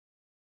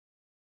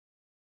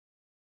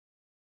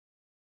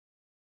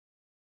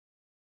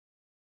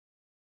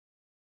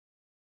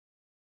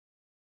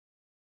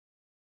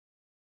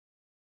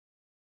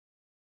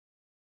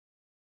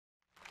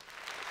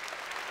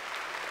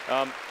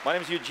My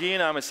name is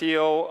Eugene. I'm a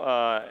CEO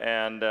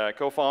and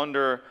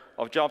co-founder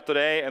of Job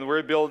Today, and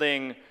we're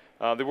building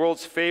the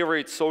world's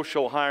favorite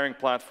social hiring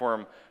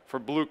platform for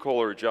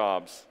blue-collar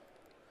jobs.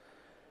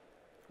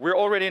 We're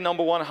already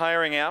 #1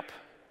 hiring app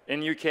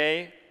in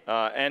UK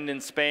and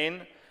in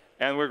Spain,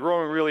 and we're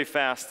growing really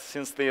fast.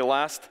 Since the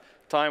last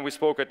time we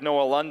spoke at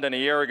NOAH London a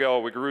year ago,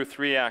 we grew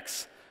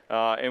 3x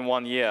in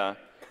 1 year,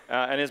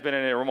 and it's been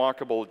a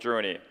remarkable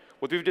journey.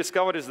 What we've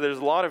discovered is there's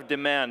a lot of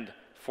demand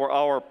for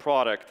our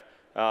product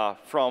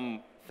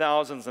from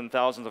thousands and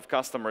thousands of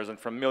customers and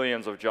from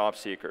millions of job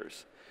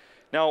seekers.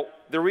 Now,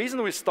 the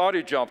reason we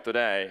started Job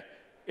Today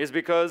is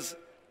because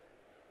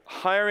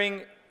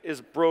hiring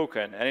is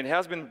broken, and it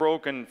has been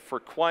broken for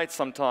quite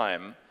some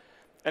time,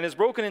 and it's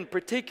broken in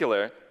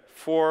particular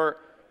for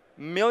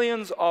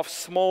millions of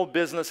small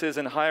businesses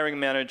and hiring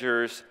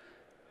managers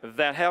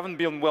that haven't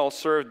been well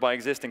served by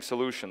existing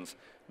solutions,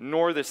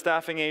 nor the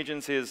staffing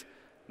agencies,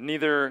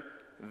 neither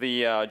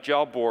the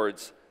job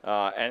boards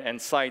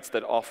and sites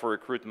that offer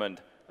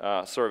recruitment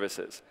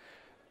services.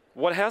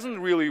 What hasn't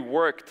really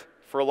worked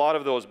for a lot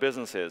of those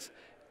businesses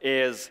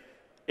is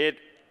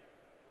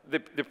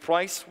the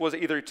price was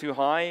either too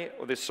high,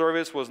 or the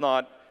service was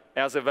not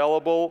as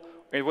available,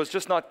 it was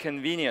just not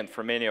convenient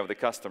for many of the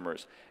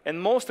customers.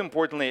 And most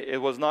importantly,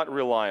 it was not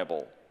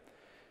reliable.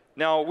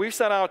 Now, we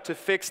set out to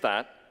fix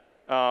that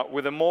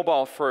with a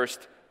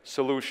mobile-first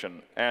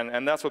solution,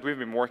 and that's what we've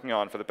been working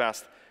on for the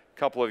past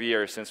couple of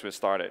years since we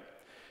started.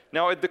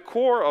 Now, at the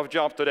core of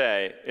Job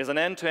Today is an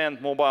end-to-end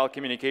mobile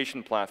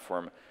communication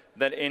platform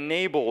that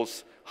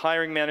enables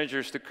hiring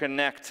managers to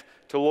connect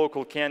to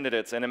local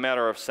candidates in a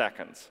matter of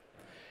seconds.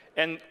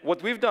 And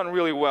what we've done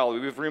really well,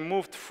 we've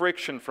removed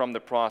friction from the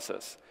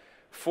process.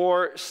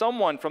 For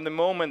someone, from the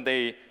moment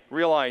they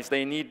realize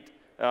they need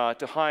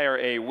to hire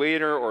a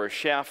waiter or a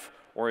chef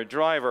or a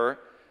driver,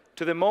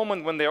 to the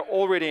moment when they're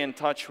already in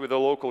touch with a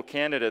local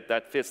candidate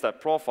that fits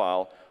that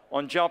profile,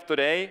 on Job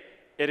Today,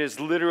 it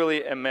is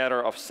literally a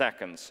matter of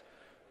seconds.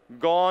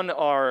 Gone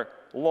are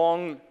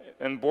long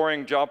and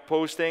boring job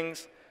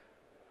postings.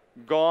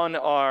 Gone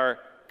are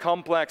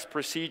complex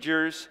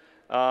procedures.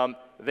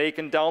 They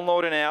can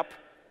download an app,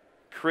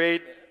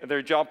 create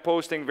their job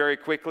posting very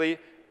quickly,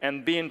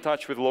 and be in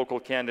touch with local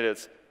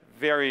candidates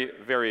very,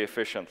 very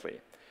efficiently.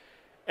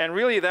 And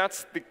really,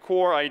 that's the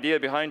core idea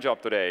behind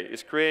Job Today,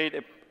 is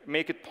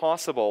make it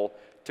possible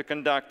to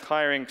conduct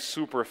hiring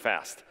super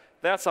fast.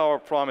 That's our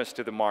promise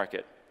to the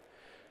market.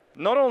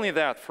 Not only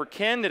that, for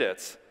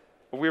candidates,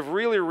 we've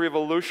really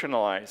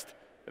revolutionized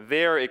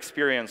their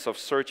experience of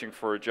searching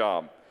for a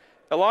job.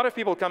 A lot of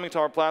people coming to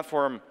our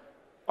platform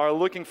are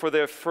looking for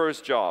their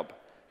first job.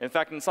 In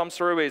fact, in some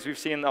surveys, we've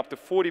seen up to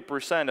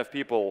 40% of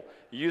people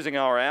using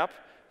our app,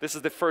 this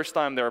is the first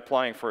time they're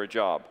applying for a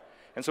job.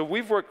 And so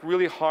we've worked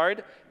really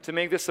hard to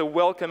make this a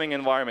welcoming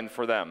environment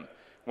for them.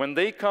 When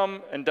they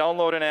come and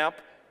download an app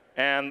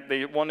and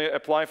they want to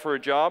apply for a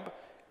job,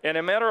 in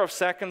a matter of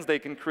seconds, they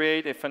can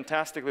create a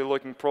fantastically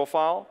looking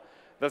profile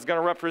that's going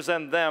to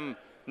represent them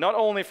not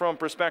only from a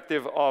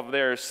perspective of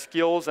their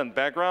skills and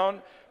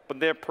background, but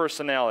their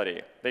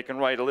personality. They can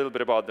write a little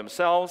bit about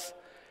themselves.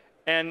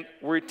 And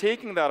we're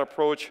taking that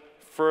approach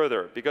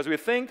further, because we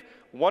think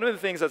one of the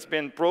things that's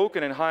been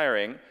broken in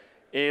hiring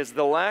is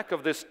the lack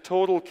of this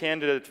total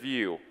candidate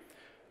view.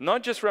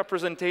 Not just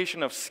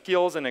representation of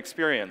skills and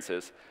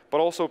experiences, but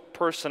also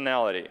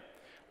personality.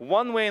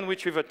 One way in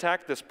which we've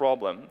attacked this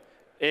problem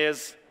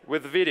is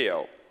with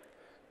video.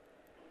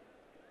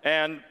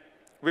 And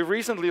we've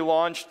recently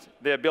launched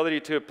the ability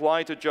to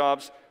apply to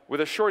jobs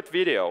with a short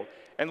video.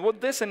 And what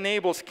this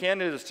enables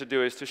candidates to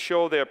do is to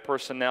show their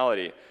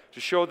personality, to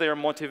show their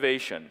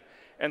motivation,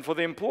 and for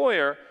the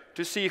employer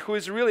to see who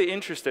is really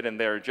interested in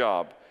their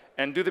job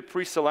and do the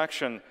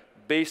pre-selection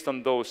based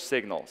on those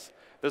signals.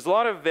 There's a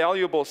lot of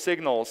valuable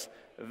signals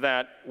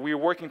that we're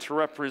working to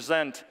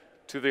represent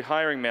to the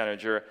hiring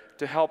manager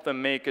to help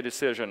them make a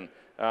decision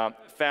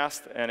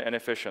fast and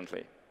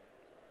efficiently.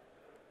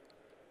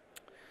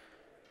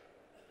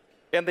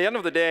 At the end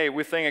of the day,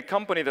 we think a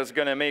company that's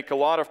going to make a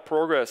lot of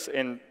progress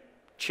in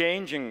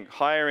changing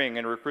hiring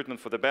and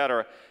recruitment for the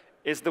better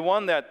is the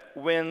one that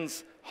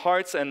wins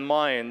hearts and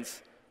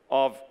minds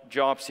of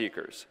job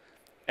seekers.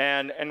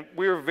 And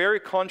we're very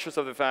conscious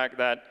of the fact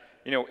that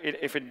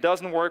if it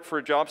doesn't work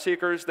for job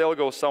seekers, they'll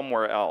go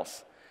somewhere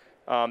else.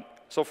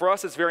 So for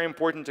us, it's very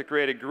important to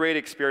create a great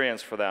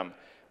experience for them.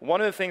 One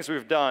of the things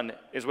we've done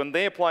is when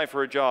they apply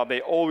for a job,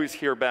 they always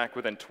hear back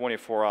within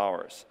 24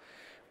 hours.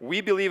 We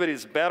believe it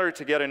is better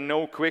to get a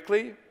no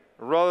quickly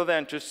rather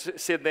than just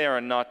sit there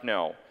and not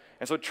know.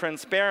 And so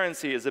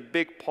transparency is a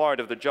big part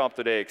of the Job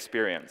Today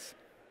experience.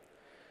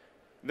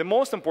 The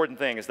most important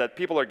thing is that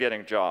people are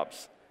getting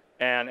jobs.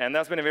 And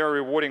that's been a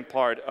very rewarding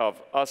part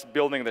of us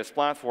building this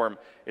platform,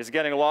 is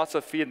getting lots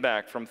of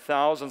feedback from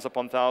thousands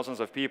upon thousands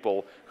of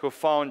people who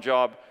found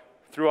job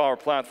through our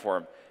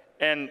platform.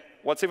 And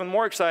what's even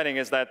more exciting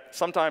is that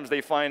sometimes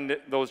they find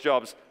those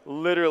jobs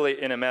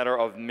literally in a matter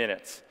of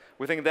minutes.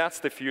 We think that's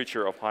the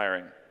future of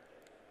hiring.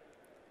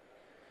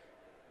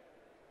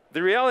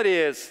 The reality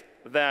is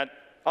that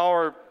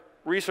our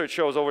research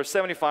shows over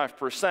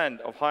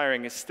 75% of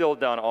hiring is still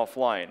done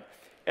offline.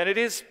 And it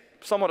is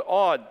somewhat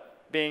odd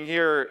being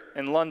here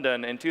in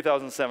London in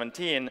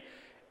 2017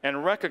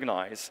 and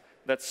recognize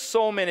that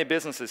so many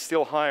businesses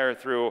still hire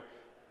through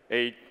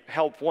a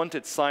help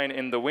wanted sign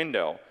in the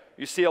window.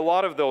 You see a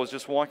lot of those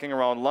just walking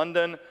around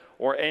London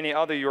or any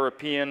other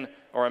European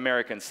or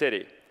American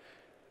city.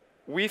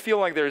 We feel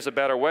like there's a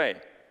better way,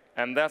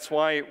 and that's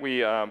why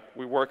we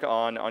work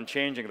on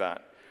changing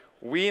that.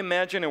 We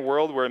imagine a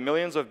world where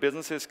millions of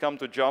businesses come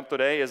to Job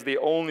Today as the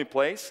only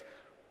place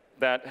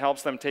that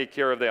helps them take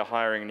care of their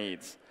hiring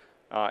needs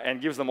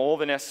and gives them all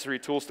the necessary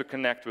tools to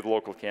connect with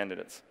local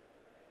candidates.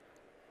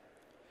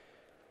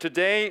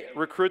 Today,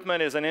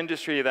 recruitment is an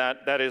industry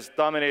that is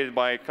dominated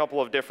by a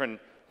couple of different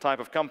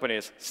types of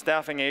companies.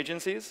 Staffing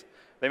agencies,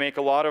 they make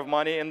a lot of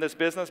money in this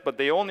business, but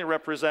they only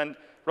represent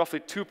roughly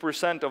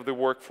 2% of the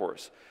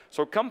workforce.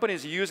 So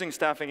companies using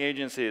staffing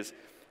agencies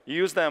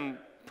use them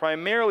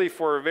primarily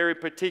for very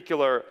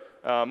particular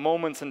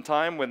moments in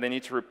time when they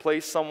need to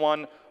replace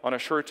someone on a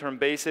short-term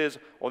basis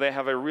or they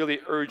have a really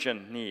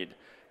urgent need.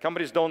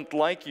 Companies don't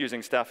like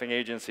using staffing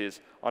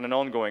agencies on an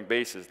ongoing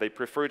basis. They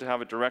prefer to have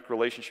a direct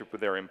relationship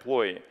with their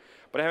employee.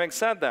 But having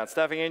said that,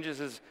 staffing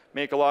agencies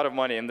make a lot of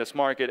money in this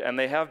market, and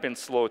they have been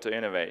slow to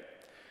innovate.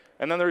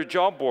 And then there are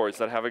job boards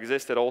that have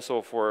existed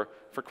also for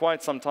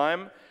quite some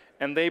time,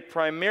 and they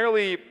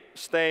primarily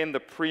stay in the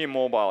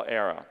pre-mobile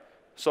era.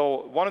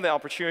 So one of the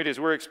opportunities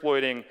we're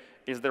exploiting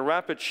is the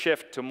rapid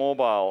shift to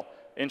mobile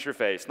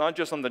interface, not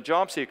just on the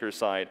job seeker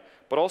side,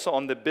 but also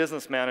on the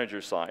business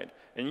manager side.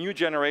 A new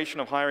generation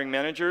of hiring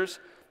managers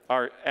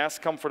are as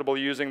comfortable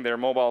using their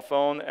mobile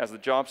phone as the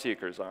job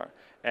seekers are.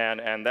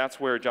 And that's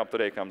where Job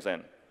Today comes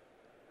in.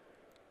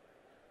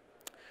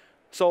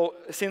 So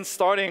since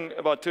starting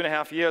about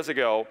 2.5 years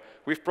ago,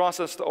 we've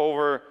processed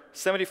over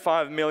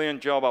 75 million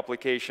job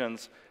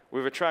applications.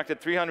 We've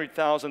attracted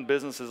 300,000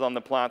 businesses on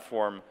the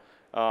platform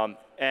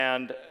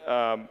and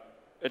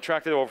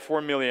attracted over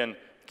 4 million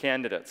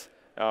candidates.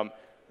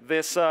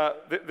 This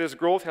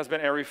growth has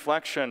been a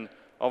reflection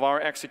of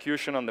our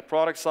execution on the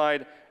product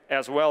side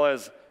as well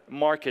as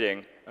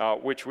marketing,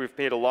 which we've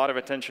paid a lot of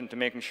attention to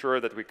making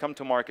sure that we come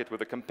to market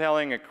with a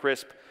compelling and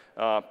crisp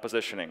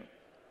positioning.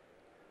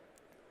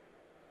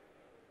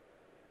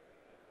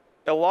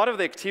 A lot of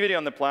the activity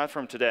on the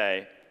platform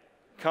today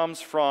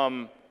comes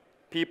from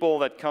people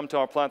that come to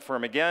our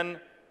platform again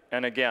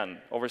and again.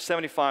 Over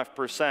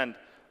 75%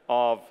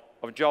 of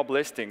job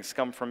listings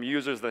come from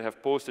users that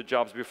have posted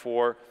jobs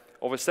before.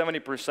 Over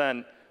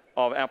 70%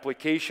 of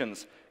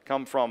applications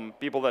come from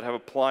people that have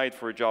applied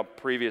for a job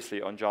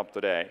previously on Job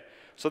Today.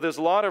 So there's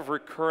a lot of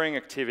recurring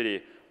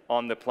activity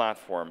on the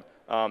platform,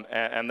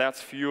 and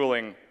that's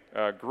fueling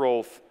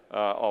growth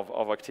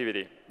of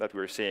activity that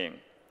we're seeing.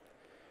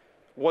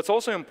 What's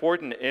also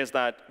important is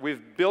that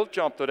we've built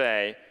Job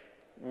Today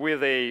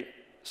with a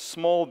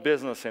small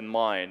business in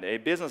mind, a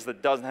business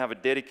that doesn't have a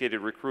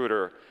dedicated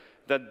recruiter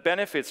that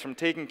benefits from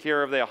taking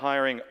care of their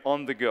hiring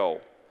on the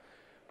go.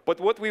 But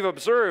what we've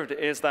observed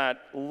is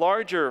that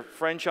larger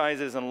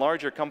franchises and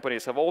larger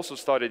companies have also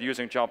started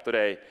using Job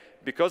Today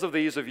because of the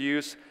ease of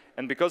use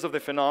and because of the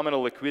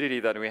phenomenal liquidity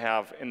that we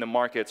have in the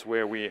markets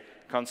where we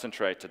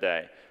concentrate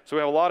today. So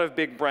we have a lot of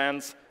big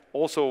brands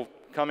also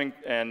coming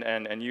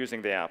and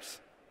using the apps.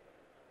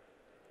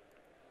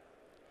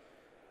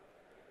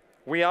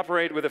 We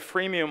operate with a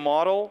freemium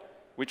model,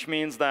 which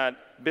means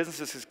that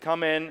businesses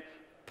come in,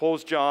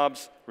 post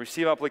jobs,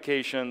 receive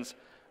applications,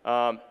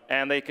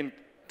 and they can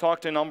talk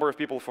to a number of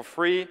people for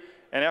free.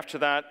 And after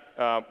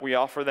that, we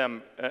offer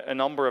them a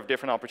number of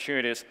different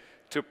opportunities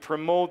to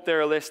promote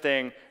their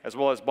listing as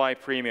well as buy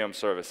premium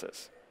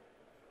services.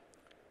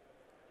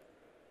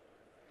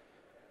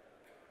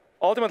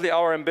 Ultimately,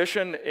 our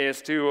ambition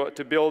is to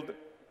build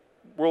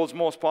world's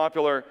most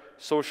popular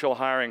social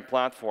hiring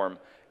platform.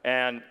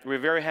 And we're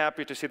very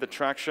happy to see the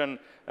traction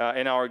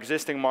in our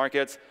existing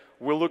markets.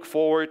 We look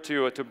forward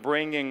to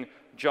bringing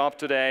Job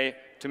Today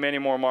to many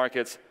more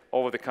markets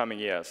over the coming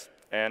years.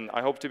 And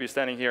I hope to be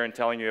standing here and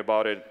telling you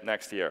about it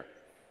next year.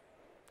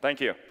 Thank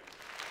you.